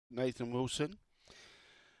Nathan Wilson.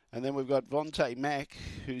 And then we've got Vontae Mack,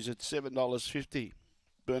 who's at $7.50.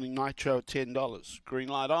 Burning Nitro at $10. Green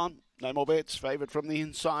light on. No more bets. Favourite from the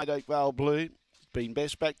inside, Oakvale Blue. Been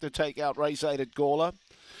best back to take out race 8 at Gawler.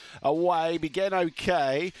 Away, began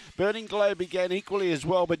okay. Burning Glow began equally as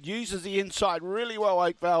well, but uses the inside really well,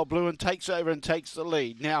 Oakvale Blue, and takes over and takes the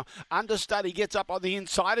lead. Now, Understudy gets up on the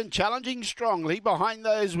inside and challenging strongly. Behind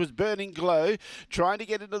those was Burning Glow. Trying to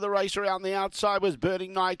get into the race around the outside was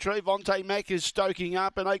Burning Nitro. Vontae Mack is stoking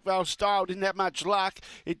up, and Oakvale Style didn't have much luck.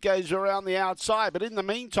 It goes around the outside, but in the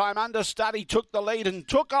meantime, Understudy took the lead and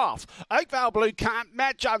took off. Oakvale Blue can't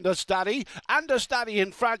match Understudy. Understudy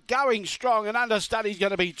in front, going strong, and Understudy's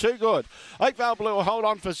going to be too good. Oakvale Blue will hold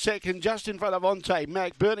on for second, just in front of Vontae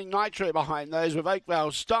Mack. Burning Nitro behind those with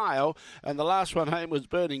Oakvale Style, and the last one home was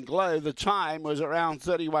Burning Glow. The time was around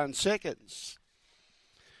 31 seconds.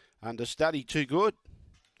 Understudy too good.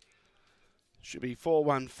 Should be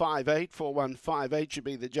 4158. 4158 should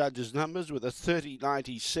be the judges' numbers with a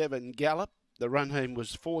 30.97 gallop. The run home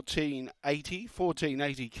was 14.80.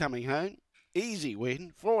 14.80 coming home. Easy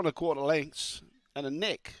win. 4 1/4 lengths and a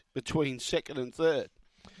neck between second and third.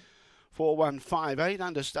 4158.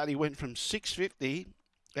 Understudy went from $6.50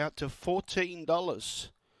 out to $14.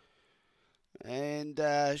 And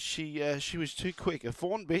she was too quick. A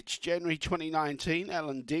Fawn Bitch, January 2019.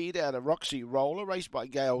 Alan Deed out of Roxy Roller, raced by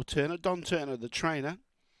Gail Turner. Don Turner, the trainer.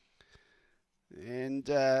 And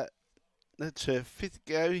that's her 5th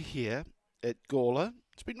go here at Gawler.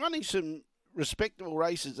 It's been running some respectable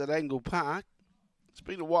races at Angle Park. It's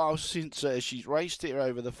been a while since she's raced here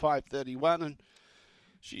over the 531, and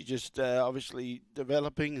she's just obviously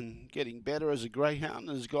developing and getting better as a greyhound,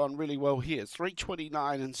 and has gone really well here.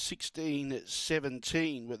 3:29 and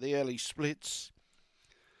 16:17 with the early splits.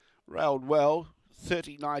 Railed well.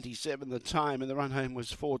 30.97 the time, and the run home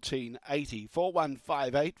was 14.80.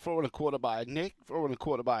 4158. 4 1/4 by a neck. 4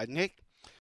 1/4 by a neck.